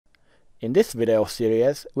In this video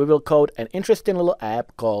series, we will code an interesting little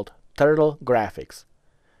app called Turtle Graphics.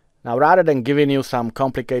 Now, rather than giving you some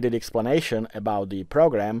complicated explanation about the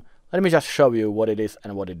program, let me just show you what it is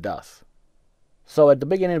and what it does. So at the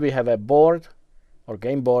beginning we have a board, or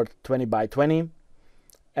game board, 20 by 20,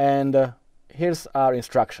 and here's our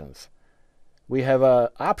instructions. We have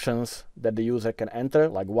options that the user can enter,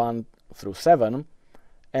 like 1 through 7,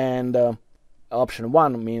 and option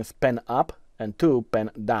 1 means pen up and 2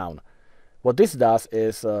 pen down. What this does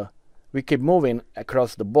is we keep moving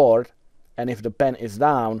across the board, and if the pen is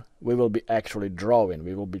down, we will be actually drawing,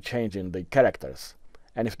 we will be changing the characters.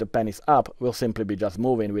 And if the pen is up, we'll simply be just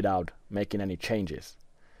moving without making any changes.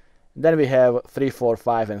 Then we have 3, 4,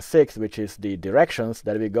 5, and 6, which is the directions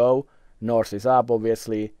that we go. North is up,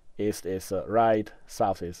 obviously, east is right,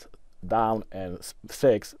 south is down, and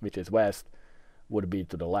 6, which is west, would be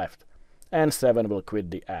to the left. And 7 will quit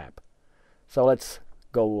the app. So let's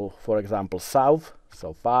go, for example, south,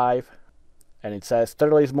 so 5, and it says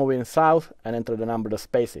turtle is moving south, and enter the number of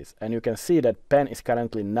spaces. And you can see that pen is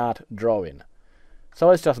currently not drawing. So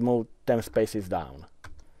let's just move 10 spaces down.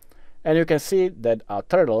 And you can see that our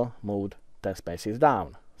turtle moved 10 spaces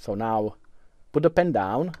down. So now put the pen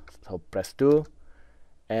down, so press 2,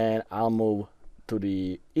 and I'll move to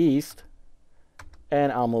the east,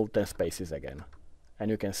 and I'll move 10 spaces again.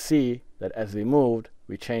 And you can see that as we moved,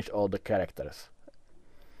 we changed all the characters.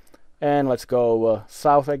 And let's go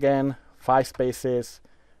south again, 5 spaces,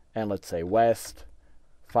 and let's say west,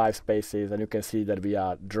 5 spaces, and you can see that we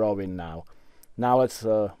are drawing now. Now let's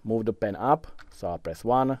move the pen up, so I'll press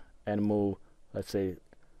 1 and move, let's say,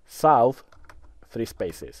 south 3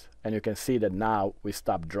 spaces, and you can see that now we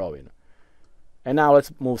stop drawing. And now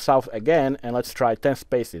let's move south again, and let's try 10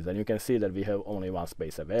 spaces, and you can see that we have only 1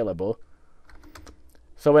 space available.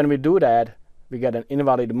 So when we do that, we get an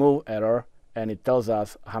invalid move error, and it tells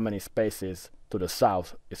us how many spaces to the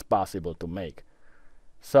south is possible to make.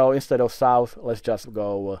 So instead of south, let's just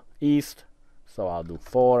go east, so I'll do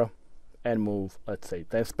 4 and move, let's say,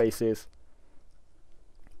 10 spaces,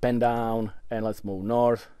 pen down, and let's move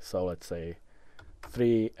north, so let's say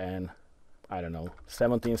 3 and I don't know,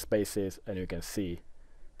 17 spaces, and you can see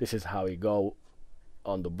this is how we go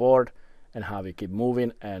on the board and how we keep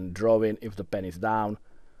moving and drawing if the pen is down,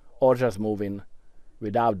 or just moving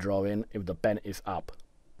without drawing if the pen is up.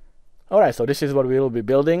 Alright, so this is what we will be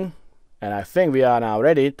building, and I think we are now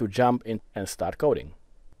ready to jump in and start coding.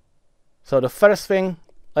 So the first thing,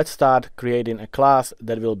 let's start creating a class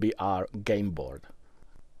that will be our game board.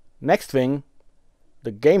 Next thing,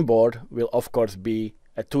 the game board will of course be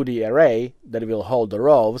a 2D array that will hold the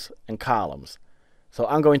rows and columns. So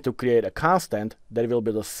I'm going to create a constant that will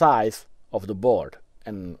be the size of the board,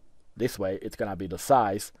 and this way it's gonna be the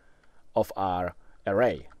size of our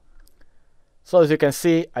array. So as you can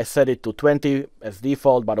see, I set it to 20 as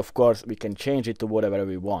default, but of course we can change it to whatever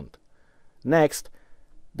we want. Next,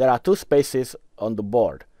 there are 2 spaces on the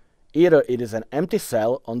board. Either it is an empty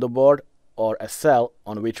cell on the board or a cell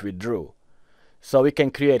on which we drew. So we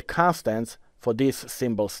can create constants for these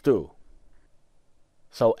symbols too.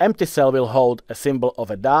 So empty cell will hold a symbol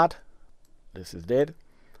of a dot, this is it,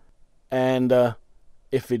 and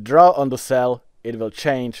if we draw on the cell, it will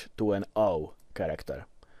change to an O character.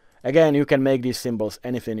 Again, you can make these symbols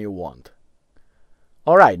anything you want.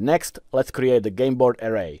 Alright, next let's create the game board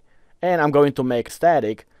array, and I'm going to make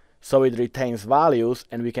static so it retains values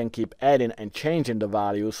and we can keep adding and changing the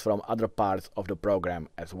values from other parts of the program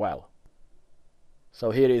as well.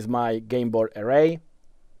 So here is my game board array,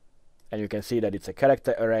 and you can see that it's a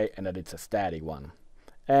character array and that it's a static one.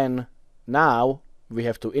 And now we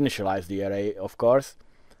have to initialize the array, of course,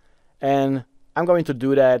 and I'm going to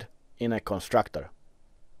do that in a constructor.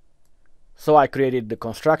 So I created the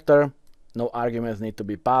constructor, no arguments need to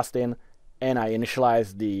be passed in, and I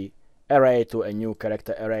initialized the array to a new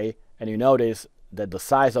character array, and you notice that the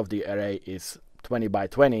size of the array is 20 by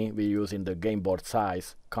 20. We're using the game board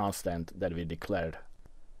size constant that we declared.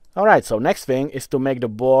 Alright, so next thing is to make the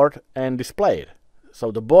board and display it. So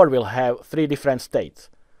the board will have 3 different states.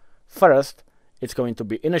 First, it's going to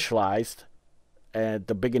be initialized at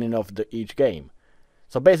the beginning of each game.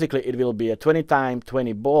 So basically it will be a 20 x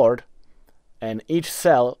 20 board, and each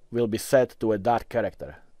cell will be set to a dot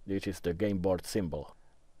character, which is the game board symbol.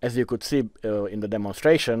 As you could see in the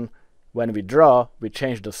demonstration, when we draw, we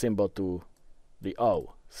change the symbol to the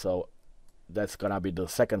O. So that's gonna be the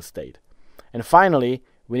second state. And finally,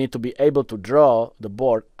 we need to be able to draw the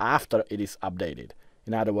board after it is updated.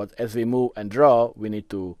 In other words, as we move and draw, we need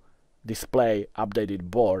to display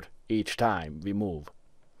updated board each time we move.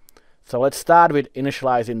 So let's start with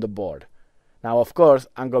initializing the board. Now, of course,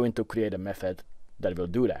 I'm going to create a method that will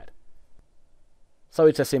do that. So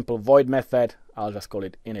it's a simple void method. I'll just call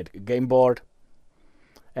it init gameboard.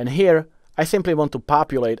 And here I simply want to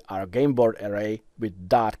populate our gameboard array with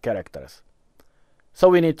dot characters. So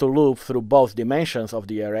we need to loop through both dimensions of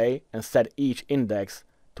the array and set each index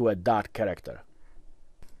to a dot character.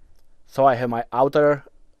 So I have my outer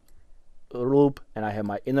loop and I have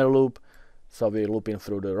my inner loop. So we're looping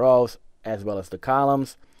through the rows as well as the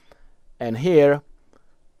columns. And here,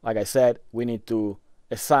 like I said, we need to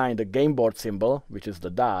assign the gameboard symbol, which is the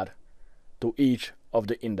dot, to each of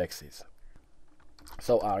the indexes.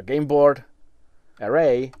 So our gameboard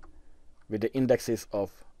array with the indexes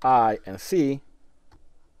of I and C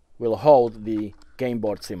will hold the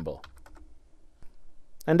gameboard symbol.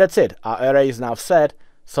 And that's it. Our array is now set,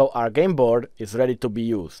 so our gameboard is ready to be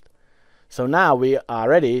used. So now we are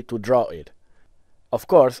ready to draw it. Of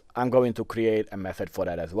course, I'm going to create a method for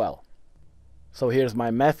that as well. So here's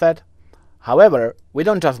my method. However, we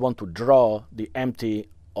don't just want to draw the empty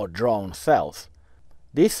or drawn cells.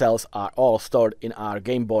 These cells are all stored in our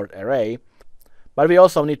gameboard array, but we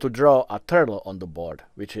also need to draw a turtle on the board,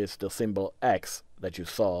 which is the symbol X that you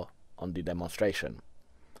saw on the demonstration.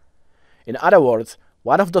 In other words,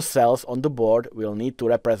 one of the cells on the board will need to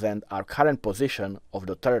represent our current position of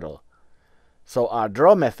the turtle. So our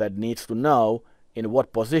draw method needs to know in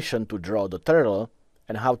what position to draw the turtle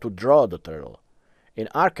and how to draw the turtle. In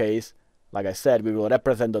our case, like I said, we will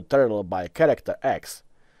represent the turtle by a character X.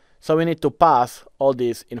 So we need to pass all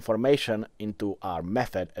this information into our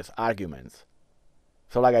method as arguments.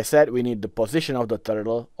 So like I said, we need the position of the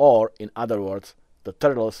turtle, or in other words, the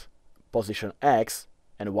turtle's position X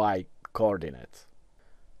and Y coordinates.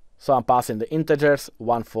 So I'm passing the integers,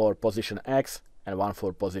 one for position X and one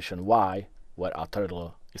for position Y, where our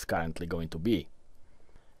turtle is currently going to be.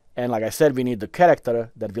 And like I said, we need the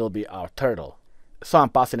character that will be our turtle. So I'm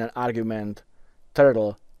passing an argument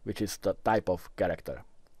turtle, which is the type of character.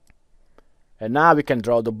 And now we can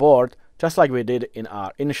draw the board just like we did in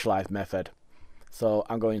our initialize method. So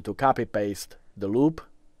I'm going to copy paste the loop.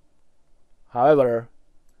 However,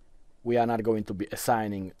 we are not going to be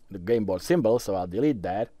assigning the gameboard symbol, so I'll delete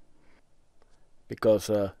that.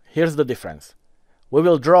 Because here's the difference. We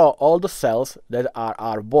will draw all the cells that are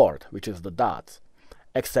our board, which is the dots,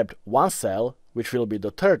 except one cell, which will be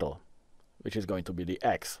the turtle, which is going to be the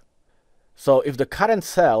X. So if the current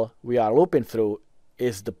cell we are looping through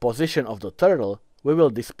is the position of the turtle, we will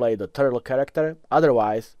display the turtle character.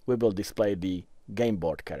 Otherwise, we will display the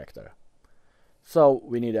gameboard character. So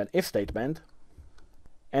we need an if statement,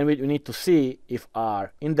 and we need to see if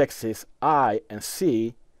our indexes I and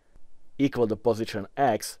C equal the position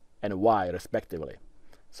X and Y respectively.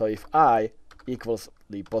 So if I equals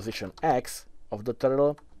the position X of the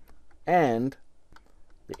turtle and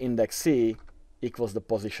the index C equals the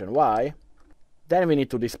position Y, then we need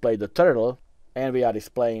to display the turtle, and we are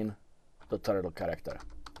displaying the turtle character.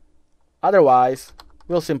 Otherwise,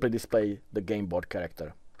 we'll simply display the gameboard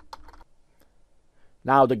character.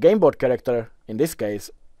 Now the gameboard character in this case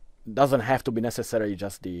doesn't have to be necessarily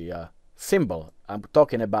just the symbol. I'm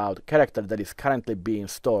talking about character that is currently being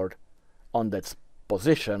stored on that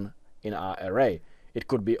position in our array. It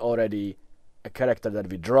could be already a character that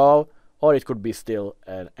we draw, or it could be still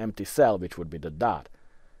an empty cell, which would be the dot.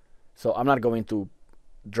 So I'm not going to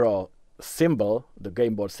draw symbol, the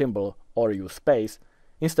gameboard symbol, or use space.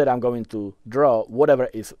 Instead, I'm going to draw whatever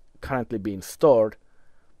is currently being stored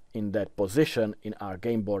in that position in our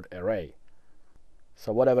gameboard array.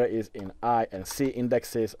 So whatever is in I and C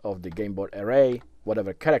indexes of the gameboard array,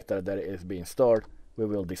 whatever character that is being stored, we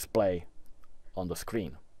will display on the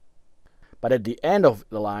screen. But at the end of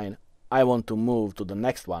the line, I want to move to the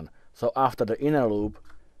next one. So after the inner loop,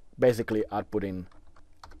 basically I'll put in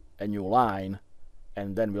a new line,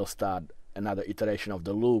 and then we'll start another iteration of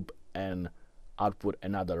the loop and output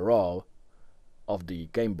another row of the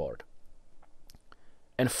gameboard.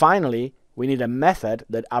 And finally, we need a method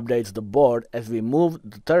that updates the board as we move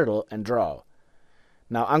the turtle and draw.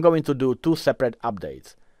 Now I'm going to do two separate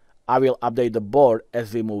updates. I will update the board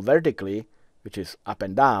as we move vertically, which is up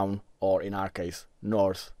and down, or in our case,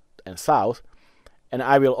 north and south. And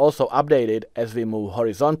I will also update it as we move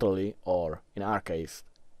horizontally, or in our case,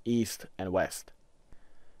 east and west.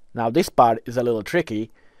 Now this part is a little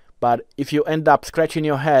tricky, but if you end up scratching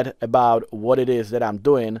your head about what it is that I'm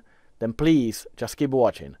doing, then please just keep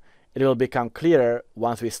watching. It will become clearer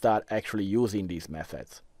once we start actually using these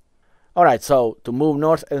methods. Alright, so to move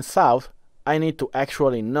north and south, I need to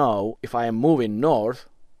actually know if I am moving north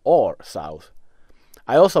or south.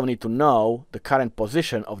 I also need to know the current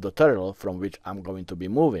position of the turtle from which I'm going to be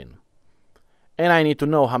moving. And I need to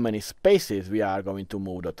know how many spaces we are going to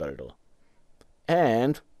move the turtle.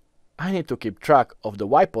 And I need to keep track of the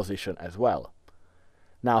y position as well.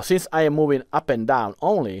 Now, since I am moving up and down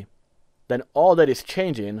only, then all that is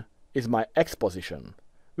changing is my x position.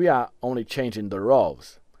 We are only changing the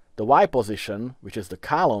rows. The y position, which is the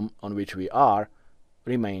column on which we are,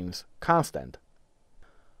 remains constant.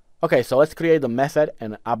 Okay, so let's create the method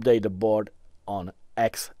and update the board on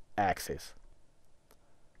x-axis.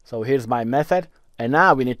 So here's my method, and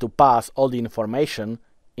now we need to pass all the information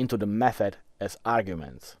into the method as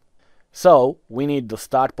arguments. So we need the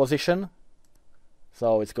start position.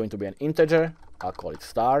 So it's going to be an integer. I'll call it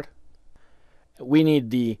start. We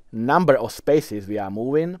need the number of spaces we are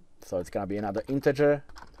moving. So it's going to be another integer,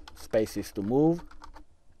 spaces to move.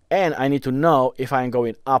 And I need to know if I'm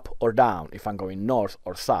going up or down, if I'm going north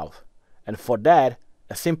or south. And for that,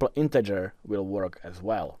 a simple integer will work as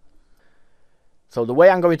well. So the way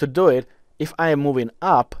I'm going to do it, if I am moving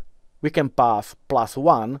up, we can pass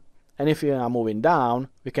 +1. And if we are moving down,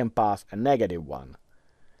 we can pass a -1.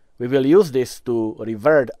 We will use this to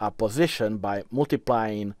revert our position by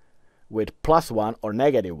multiplying with +1 or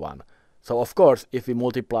 -1. So of course, if we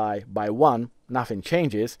multiply by 1, nothing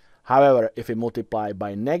changes. However, if we multiply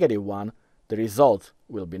by -1, the result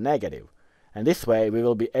will be negative. And this way, we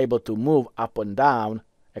will be able to move up and down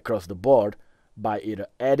across the board by either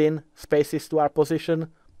adding spaces to our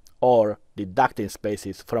position or deducting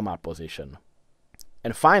spaces from our position.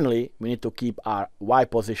 And finally, we need to keep our y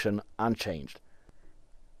position unchanged.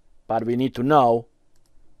 But we need to know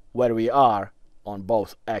where we are on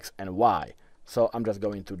both x and y. So I'm just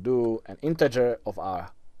going to do an integer of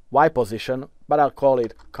our y position, but I'll call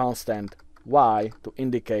it constant y to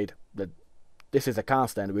indicate that this is a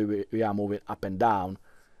constant. We are moving up and down,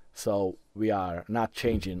 so we are not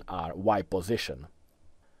changing our y position.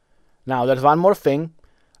 Now there's one more thing.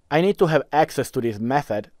 I need to have access to this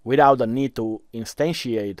method without the need to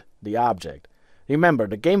instantiate the object. Remember,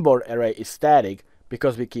 the game board array is static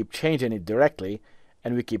because we keep changing it directly,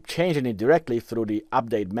 and we keep changing it directly through the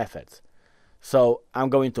update methods. So I'm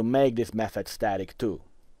going to make this method static too.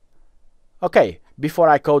 Okay, before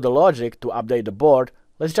I code the logic to update the board,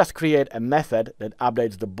 let's just create a method that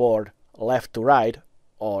updates the board left to right,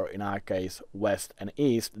 or in our case, west and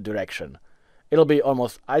east direction. It'll be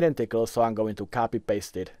almost identical, so I'm going to copy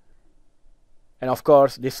paste it. And of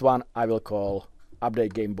course, this one I will call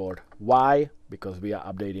update game board Y, because we are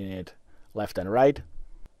updating it left and right.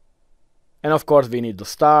 And of course, we need the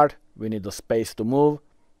start, we need the space to move,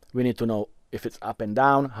 we need to know if it's up and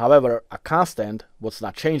down. However, a constant, what's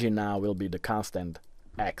not changing now, will be the constant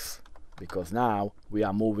x, because now we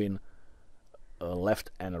are moving left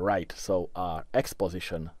and right, so our x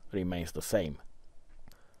position remains the same.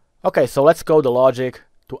 Okay, so let's code the logic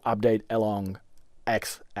to update along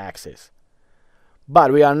x-axis.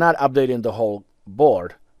 But we are not updating the whole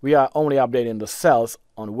board. We are only updating the cells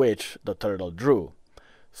on which the turtle drew.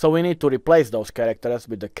 So we need to replace those characters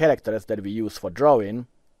with the characters that we use for drawing,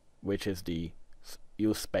 which is the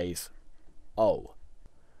use space O.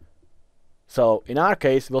 So in our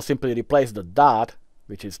case, we'll simply replace the dot,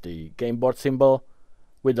 which is the game board symbol,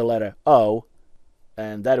 with the letter O,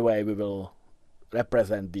 and that way we will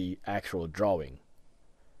represent the actual drawing.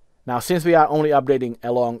 Now, since we are only updating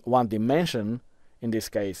along one dimension, in this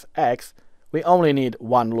case x, we only need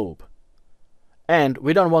one loop. And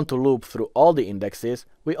we don't want to loop through all the indexes,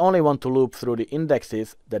 we only want to loop through the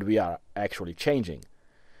indexes that we are actually changing.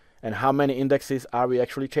 And how many indexes are we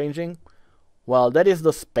actually changing? Well, that is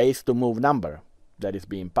the space to move number that is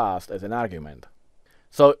being passed as an argument.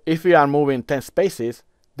 So if we are moving 10 spaces,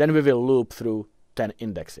 then we will loop through 10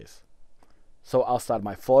 indexes. So I'll start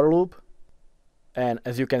my for loop, and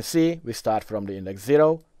as you can see, we start from the index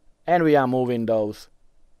 0, and we are moving those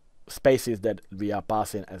spaces that we are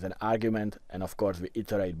passing as an argument, and of course we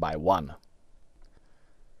iterate by 1.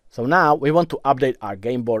 So now we want to update our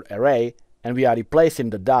game board array, and we are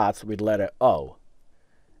replacing the dots with letter O.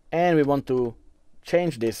 And we want to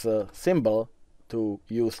change this symbol to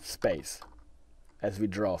used space as we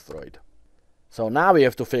draw through it. So now we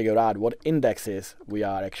have to figure out what indexes we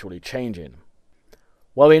are actually changing.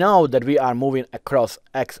 Well, we know that we are moving across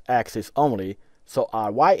x-axis only, so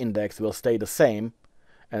our y-index will stay the same.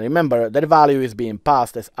 And remember, that value is being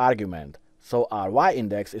passed as argument, so our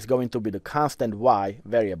y-index is going to be the constant y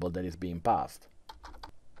variable that is being passed.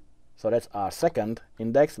 So that's our second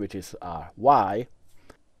index, which is our y.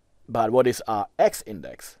 But what is our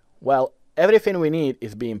x-index? Well, everything we need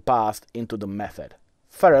is being passed into the method.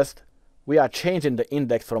 First, we are changing the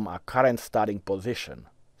index from our current starting position.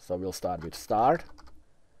 So we'll start with start.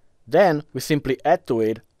 Then we simply add to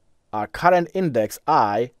it our current index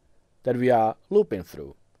I that we are looping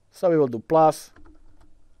through. So we will do plus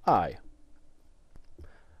I.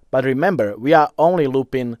 But remember, we are only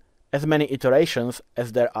looping as many iterations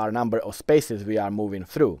as there are number of spaces we are moving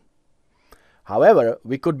through. However,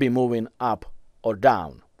 we could be moving up or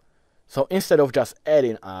down. So instead of just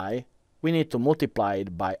adding I, we need to multiply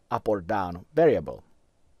it by up or down variable.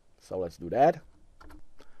 So let's do that.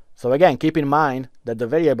 So again, keep in mind that the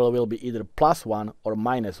variable will be either +1 or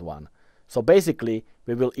 -1. So basically,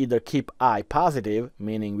 we will either keep I positive,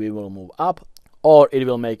 meaning we will move up, or it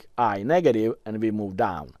will make I negative and we move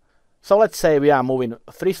down. So let's say we are moving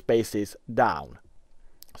 3 spaces down.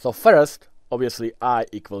 So first, obviously I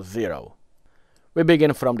equals 0. We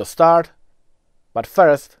begin from the start, but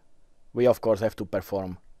first we of course have to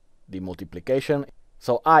perform the multiplication.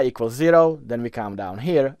 So I equals 0, then we come down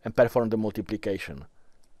here and perform the multiplication.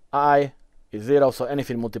 I is 0, so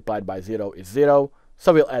anything multiplied by 0 is 0.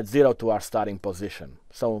 So we'll add 0 to our starting position.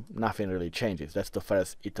 So nothing really changes. That's the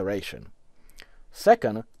first iteration.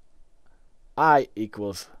 Second, I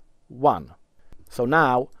equals 1. So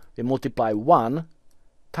now we multiply 1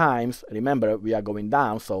 times, remember we are going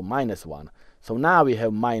down, so -1. So now we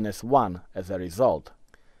have -1 as a result.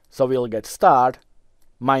 So we'll get start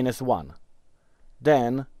 -1.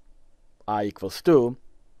 Then I equals 2,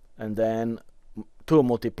 and then 2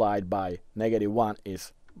 multiplied by -1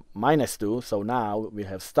 is -2, so now we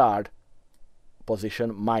have start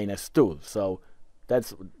position -2. So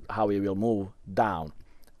that's how we will move down.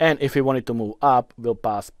 And if we wanted to move up, we'll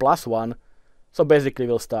pass +1. So basically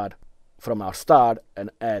we'll start from our start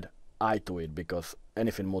and add I to it, because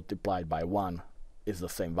anything multiplied by 1 is the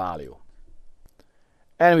same value.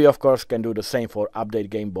 And we of course can do the same for update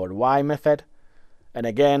game board Y method. And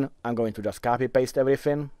again, I'm going to just copy paste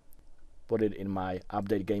everything, put it in my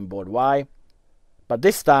update game board Y. But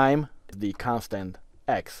this time, the constant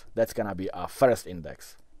X, that's gonna be our first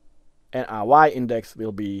index. And our Y index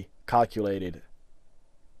will be calculated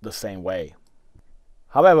the same way.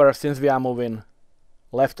 However, since we are moving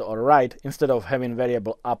left or right, instead of having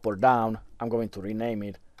variable up or down, I'm going to rename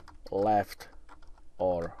it left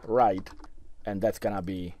or right, and that's gonna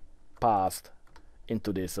be passed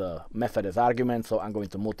into this method as argument. So I'm going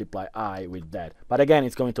to multiply I with that. But again,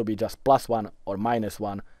 it's going to be just +1 or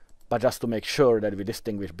 -1, but just to make sure that we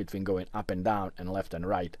distinguish between going up and down and left and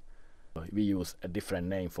right, we use a different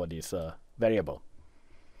name for this variable.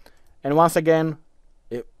 And once again,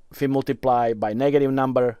 if we multiply by negative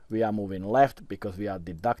number, we are moving left because we are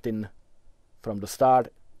deducting from the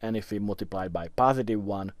start, and if we multiply by positive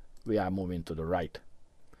one, we are moving to the right.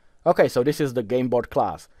 Okay, so this is the game board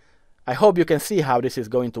class. I hope you can see how this is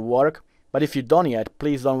going to work, but if you don't yet,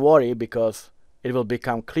 please don't worry, because it will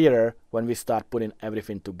become clearer when we start putting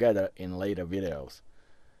everything together in later videos.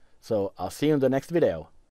 So I'll see you in the next video.